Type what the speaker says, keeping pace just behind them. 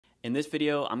In this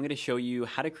video, I'm going to show you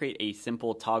how to create a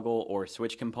simple toggle or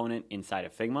switch component inside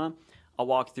of Figma. I'll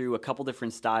walk through a couple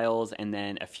different styles and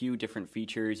then a few different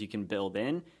features you can build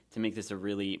in to make this a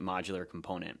really modular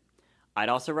component. I'd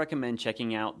also recommend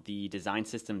checking out the Design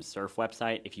Systems Surf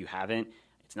website if you haven't.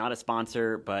 It's not a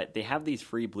sponsor, but they have these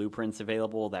free blueprints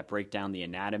available that break down the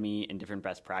anatomy and different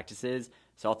best practices,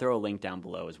 so I'll throw a link down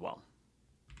below as well.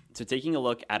 So taking a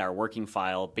look at our working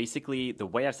file, basically the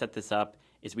way I've set this up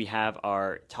is we have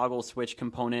our toggle switch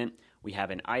component, we have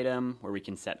an item where we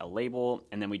can set a label,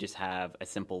 and then we just have a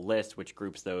simple list which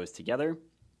groups those together.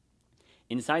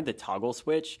 Inside the toggle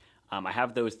switch, I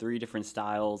have those three different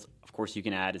styles. Of course, you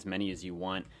can add as many as you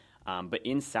want, but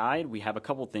inside we have a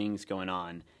couple things going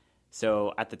on.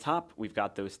 So at the top, we've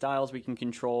got those styles we can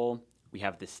control. We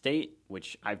have the state,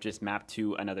 which I've just mapped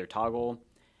to another toggle.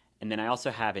 And then I also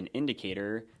have an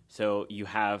indicator, so you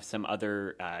have some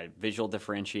other visual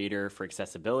differentiator for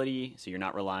accessibility, so you're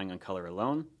not relying on color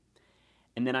alone.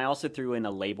 And then I also threw in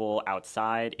a label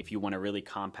outside if you want a really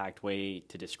compact way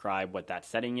to describe what that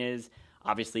setting is.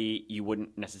 Obviously, you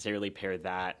wouldn't necessarily pair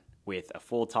that with a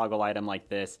full toggle item like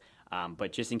this,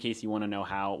 but just in case you want to know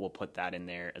how, we'll put that in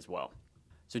there as well.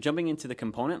 So jumping into the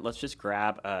component, let's just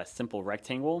grab a simple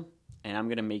rectangle. And I'm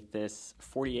going to make this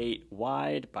 48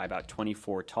 wide by about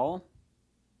 24 tall.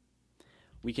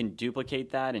 We can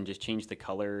duplicate that and just change the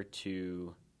color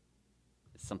to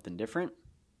something different.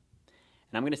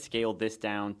 And I'm going to scale this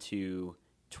down to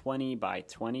 20 by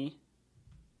 20.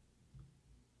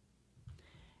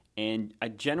 And a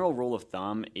general rule of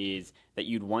thumb is that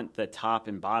you'd want the top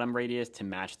and bottom radius to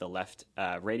match the left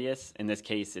radius. In this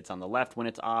case, it's on the left when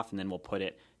it's off, and then we'll put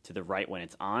it to the right when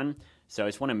it's on. So I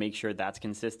just want to make sure that's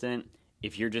consistent.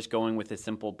 If you're just going with a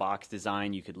simple box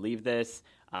design, you could leave this.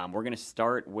 We're going to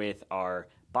start with our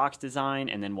box design,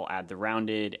 and then we'll add the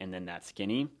rounded and then that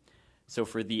skinny. So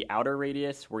for the outer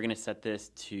radius, we're going to set this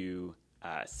to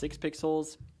 6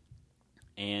 pixels.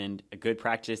 And a good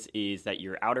practice is that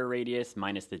your outer radius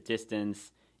minus the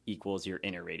distance equals your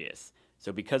inner radius.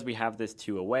 So because we have this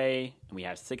 2 away and we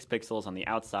have 6 pixels on the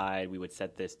outside, we would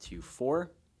set this to 4.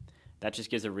 That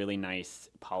just gives a really nice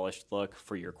polished look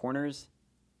for your corners.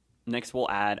 Next,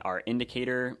 we'll add our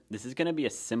indicator. This is going to be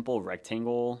a simple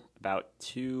rectangle, about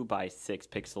 2 by 6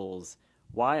 pixels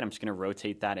wide. I'm just going to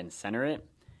rotate that and center it.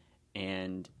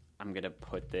 And I'm going to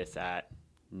put this at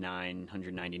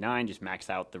 999, just max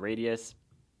out the radius.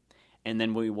 And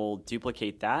then we will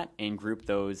duplicate that and group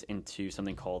those into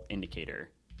something called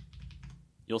indicator.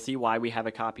 You'll see why we have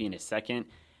a copy in a second,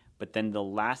 but then the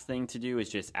last thing to do is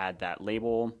just add that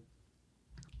label.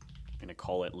 I'm going to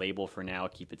call it label for now,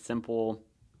 keep it simple.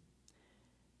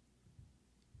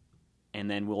 And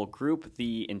then we'll group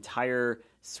the entire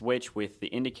switch with the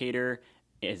indicator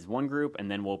as one group,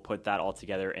 and then we'll put that all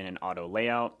together in an auto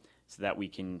layout so that we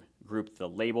can group the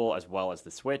label as well as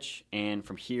the switch. And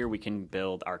from here, we can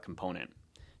build our component.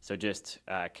 So just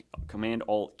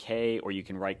Command-Alt-K, or you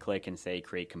can right-click and say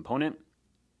Create Component.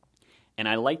 And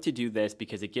I like to do this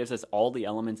because it gives us all the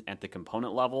elements at the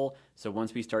component level. So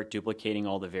once we start duplicating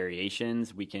all the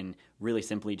variations, we can really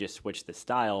simply just switch the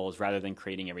styles rather than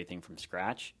creating everything from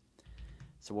scratch.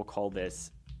 So we'll call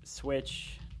this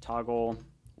switch, toggle,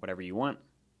 whatever you want.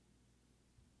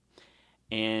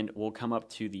 And we'll come up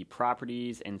to the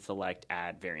properties and select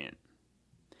add variant.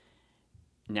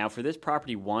 Now for this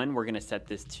property 1, we're going to set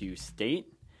this to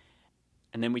state.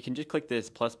 And then we can just click this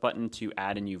plus button to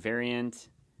add a new variant.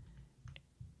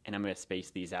 And I'm going to space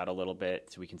these out a little bit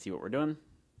so we can see what we're doing.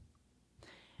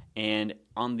 And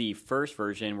on the first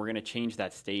version, we're going to change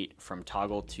that state from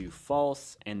toggle to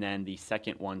false, and then the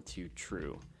second one to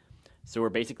true. So we're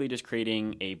basically just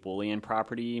creating a Boolean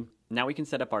property. Now we can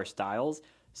set up our styles.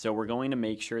 So we're going to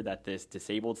make sure that this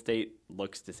disabled state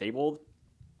looks disabled.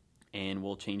 And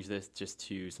we'll change this just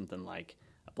to something like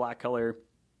a black color.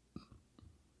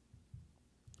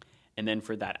 And then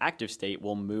for that active state,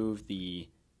 we'll move the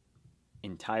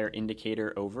entire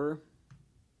indicator over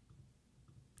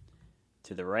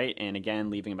to the right, and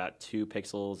again leaving about 2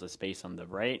 pixels of space on the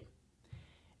right.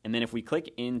 And then if we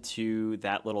click into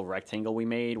that little rectangle we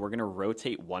made, we're going to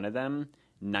rotate one of them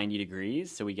 90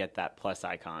 degrees so we get that plus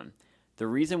icon. The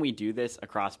reason we do this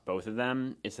across both of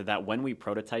them is so that when we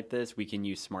prototype this, we can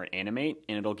use Smart Animate,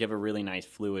 and it'll give a really nice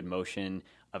fluid motion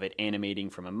of it animating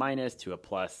from a minus to a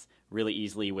plus really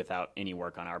easily without any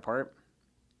work on our part.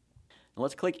 Now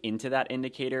let's click into that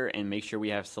indicator and make sure we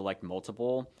have select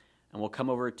multiple. And we'll come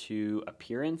over to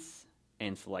Appearance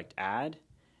and select Add.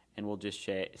 And we'll just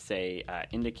say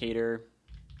Indicator.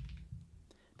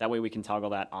 That way we can toggle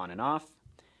that on and off.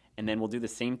 And then we'll do the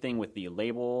same thing with the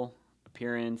label,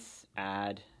 Appearance,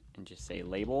 Add, and just say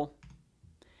Label.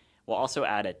 We'll also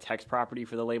add a text property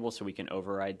for the label so we can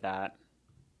override that.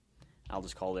 I'll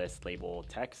just call this label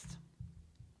text.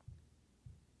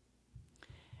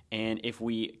 And if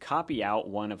we copy out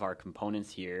one of our components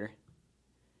here,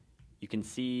 you can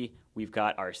see we've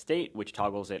got our state, which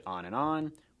toggles it on and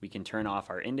on. We can turn off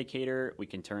our indicator, we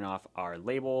can turn off our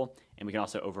label, and we can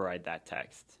also override that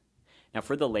text. Now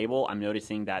for the label, I'm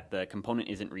noticing that the component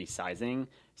isn't resizing.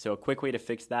 So a quick way to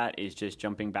fix that is just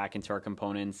jumping back into our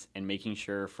components and making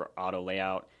sure for auto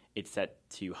layout, it's set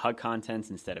to hug contents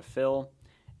instead of fill.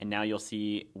 And now you'll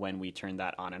see when we turn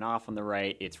that on and off on the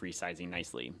right, it's resizing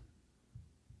nicely.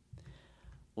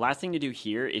 Last thing to do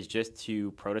here is just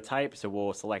to prototype. So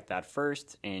we'll select that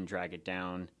first and drag it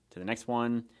down to the next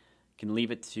one. Can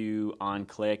leave it to on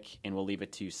click and we'll leave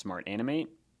it to Smart Animate.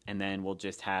 And then we'll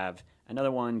just have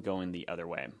another one going the other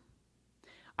way.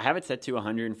 I have it set to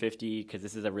 150 because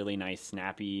this is a really nice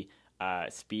snappy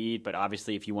speed, but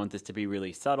obviously if you want this to be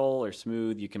really subtle or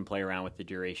smooth, you can play around with the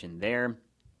duration there.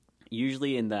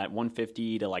 Usually in that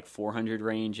 150 to like 400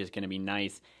 range is going to be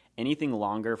nice. Anything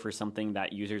longer for something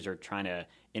that users are trying to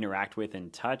interact with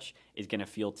and touch is going to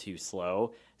feel too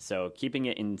slow. So keeping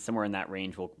it in somewhere in that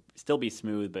range will still be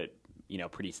smooth, but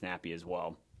pretty snappy as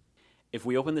well. If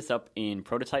we open this up in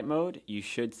prototype mode, you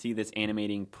should see this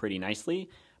animating pretty nicely.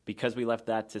 Because we left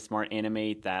that to Smart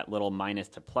Animate, that little minus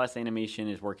to plus animation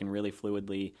is working really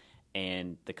fluidly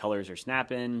and the colors are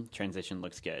snapping, transition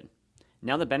looks good.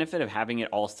 Now the benefit of having it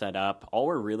all set up, all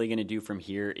we're really going to do from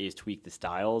here is tweak the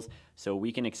styles. So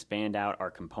we can expand out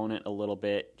our component a little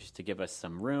bit just to give us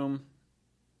some room.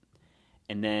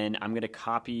 And then I'm going to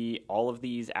copy all of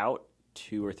these out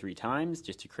 2 or 3 times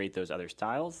just to create those other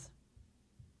styles.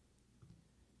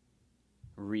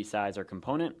 Resize our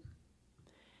component.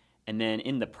 And then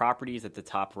in the properties at the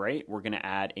top right, we're going to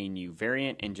add a new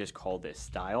variant and just call this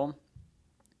style.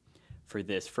 For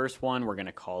this first one, we're going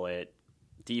to call it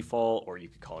default, or you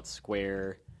could call it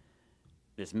square.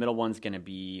 This middle one's going to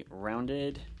be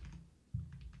rounded.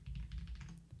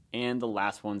 And the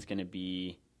last one's going to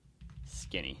be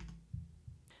skinny.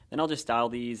 Then I'll just style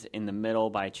these in the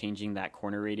middle by changing that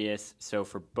corner radius. So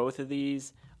for both of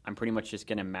these, I'm pretty much just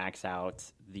going to max out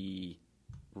the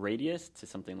radius to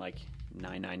something like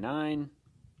 999.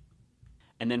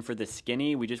 And then for the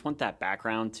skinny, we just want that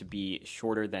background to be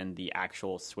shorter than the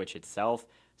actual switch itself.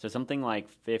 So something like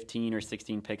 15 or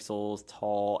 16 pixels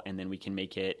tall, and then we can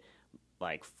make it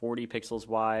like 40 pixels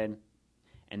wide.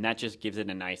 And that just gives it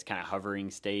a nice kind of hovering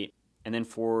state. And then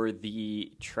for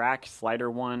the track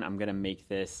slider one, I'm going to make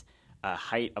this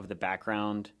height of the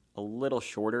background a little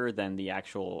shorter than the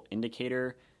actual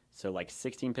indicator. So like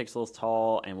 16 pixels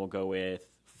tall, and we'll go with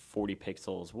 40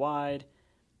 pixels wide.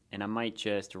 And I might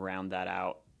just round that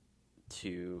out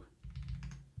to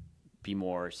be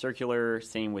more circular.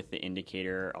 Same with the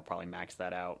indicator. I'll probably max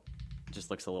that out. It just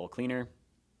looks a little cleaner.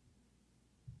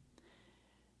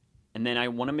 And then I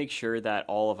want to make sure that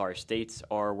all of our states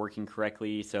are working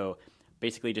correctly. So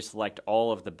basically just select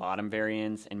all of the bottom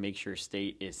variants and make sure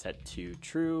state is set to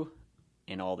true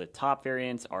and all the top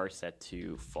variants are set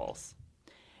to false.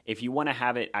 If you want to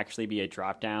have it actually be a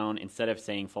drop-down, instead of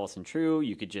saying false and true,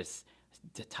 you could just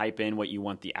type in what you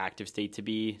want the active state to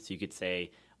be. So you could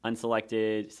say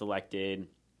unselected, selected.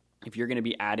 If you're going to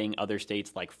be adding other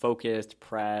states like focused,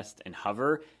 pressed, and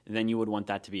hover, then you would want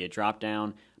that to be a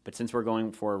drop-down. But since we're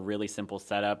going for a really simple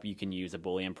setup, you can use a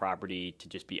Boolean property to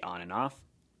just be on and off.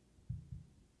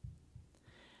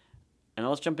 And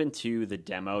let's jump into the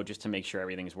demo just to make sure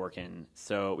everything's working.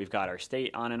 So we've got our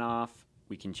state on and off.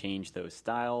 We can change those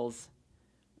styles.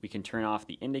 We can turn off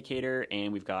the indicator,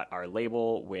 and we've got our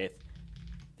label with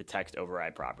the text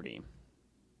override property.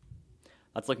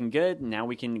 That's looking good. Now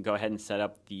we can go ahead and set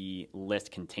up the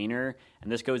list container, and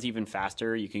this goes even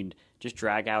faster. You can just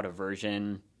drag out a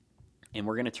version, and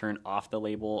we're going to turn off the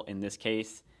label in this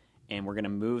case, and we're going to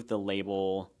move the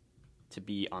label to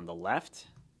be on the left.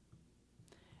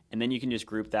 And then you can just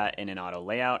group that in an auto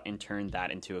layout and turn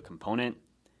that into a component.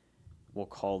 We'll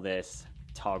call this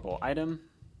toggle item.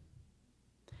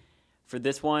 For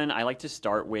this one, I like to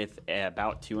start with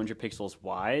about 200 pixels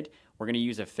wide. We're going to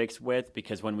use a fixed width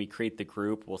because when we create the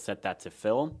group, we'll set that to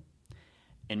fill.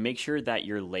 And make sure that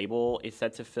your label is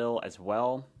set to fill as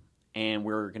well. And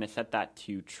we're going to set that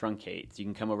to truncate. So you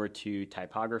can come over to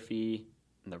typography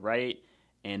on the right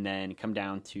and then come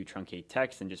down to truncate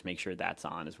text and just make sure that's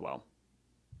on as well.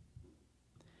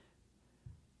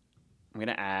 I'm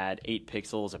going to add 8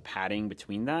 pixels of padding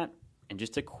between that. And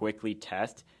just to quickly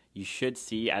test, you should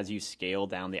see as you scale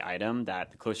down the item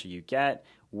that the closer you get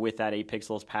with that 8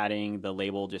 pixels padding, the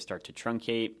label will just start to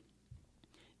truncate.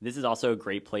 This is also a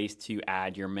great place to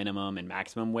add your minimum and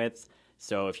maximum widths.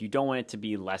 So if you don't want it to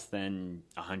be less than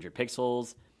 100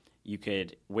 pixels, you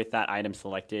could, with that item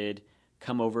selected,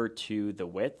 come over to the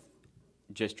width,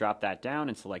 just drop that down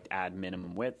and select add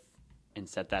minimum width and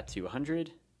set that to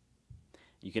 100.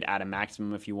 You could add a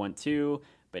maximum if you want to,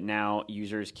 but now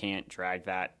users can't drag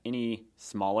that any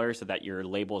smaller so that your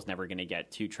label is never going to get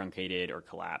too truncated or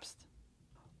collapsed.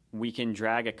 We can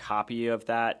drag a copy of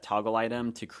that toggle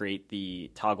item to create the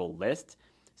toggle list.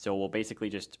 So we'll basically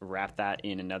just wrap that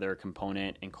in another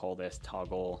component and call this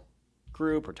toggle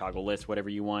group or toggle list, whatever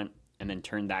you want, and then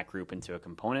turn that group into a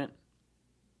component.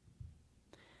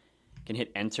 You can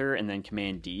hit enter and then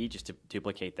Command D just to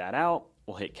duplicate that out.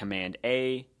 We'll hit Command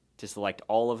A to select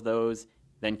all of those,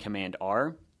 then Command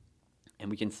R,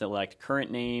 and we can select current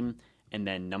name and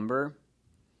then number.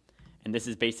 And this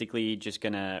is basically just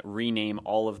going to rename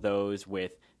all of those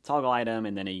with toggle item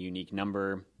and then a unique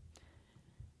number.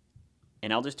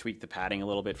 And I'll just tweak the padding a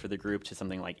little bit for the group to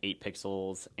something like 8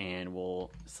 pixels, and we'll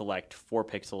select 4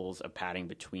 pixels of padding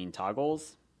between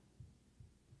toggles.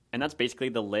 And that's basically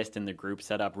the list and the group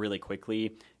set up really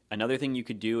quickly. Another thing you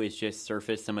could do is just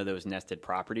surface some of those nested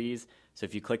properties. So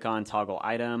if you click on toggle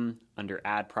item under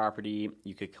add property,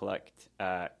 you could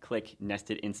click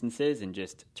nested instances and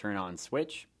just turn on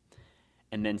switch.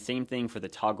 And then same thing for the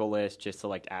toggle list, just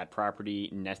select add property,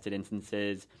 nested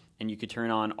instances, and you could turn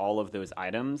on all of those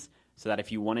items so that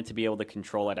if you wanted to be able to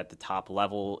control it at the top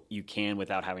level, you can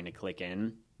without having to click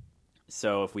in.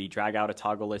 So if we drag out a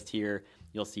toggle list here,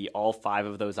 you'll see all 5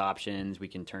 of those options. We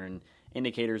can turn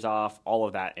indicators off, all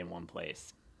of that in one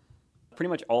place. Pretty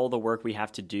much all the work we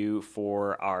have to do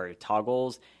for our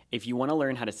toggles. If you want to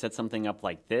learn how to set something up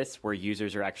like this, where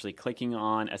users are actually clicking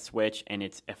on a switch and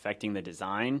it's affecting the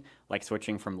design, like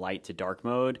switching from light to dark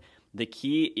mode, the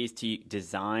key is to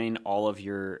design all of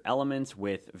your elements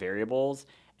with variables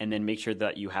and then make sure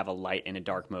that you have a light and a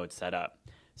dark mode set up.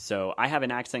 So I have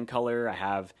an accent color, I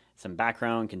have some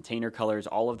background, container colors,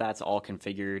 all of that's all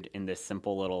configured in this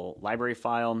simple little library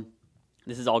file.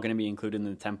 This is all going to be included in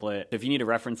the template. If you need to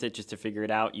reference it just to figure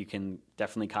it out, you can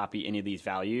definitely copy any of these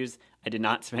values. I did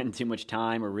not spend too much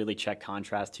time or really check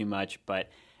contrast too much, but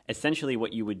essentially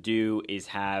what you would do is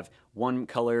have one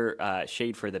color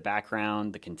shade for the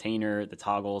background, the container, the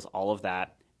toggles, all of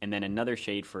that, and then another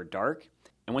shade for dark.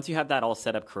 And once you have that all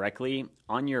set up correctly,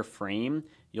 on your frame,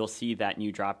 you'll see that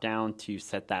new drop down to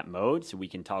set that mode, so we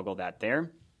can toggle that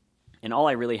there. And all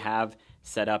I really have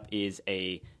set up is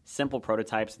a simple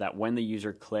prototype so that when the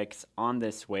user clicks on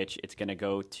this switch, it's going to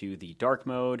go to the dark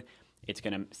mode. It's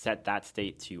going to set that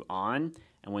state to on.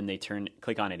 And when they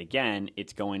click on it again,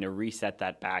 it's going to reset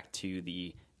that back to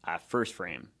the first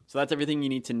frame. So that's everything you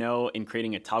need to know in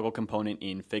creating a toggle component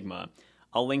in Figma.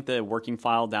 I'll link the working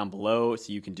file down below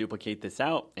so you can duplicate this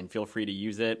out and feel free to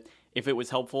use it. If it was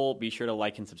helpful, be sure to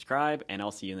like and subscribe, and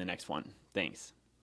I'll see you in the next one. Thanks.